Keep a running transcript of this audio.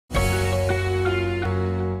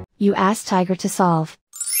You ask Tiger to solve.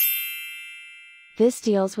 This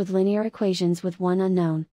deals with linear equations with one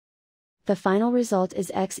unknown. The final result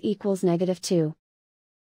is x equals -2.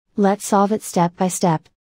 Let's solve it step by step.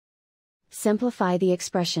 Simplify the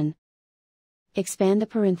expression. Expand the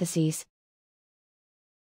parentheses.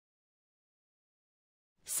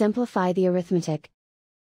 Simplify the arithmetic.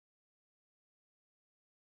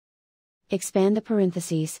 Expand the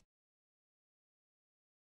parentheses.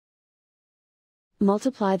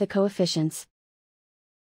 Multiply the coefficients.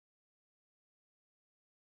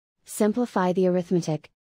 Simplify the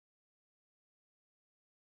arithmetic.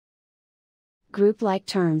 Group like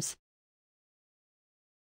terms.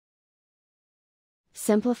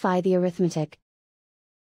 Simplify the arithmetic.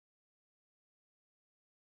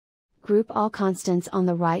 Group all constants on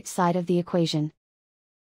the right side of the equation.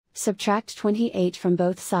 Subtract 28 from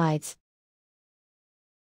both sides.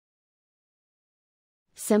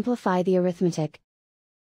 Simplify the arithmetic.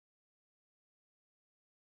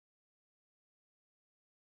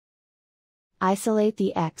 Isolate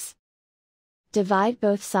the x. Divide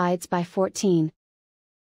both sides by 14.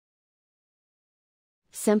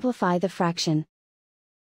 Simplify the fraction.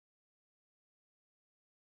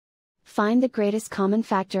 Find the greatest common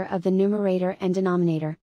factor of the numerator and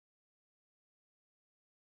denominator.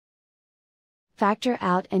 Factor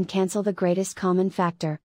out and cancel the greatest common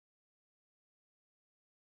factor.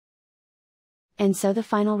 And so the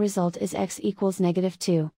final result is x equals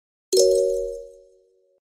 -2.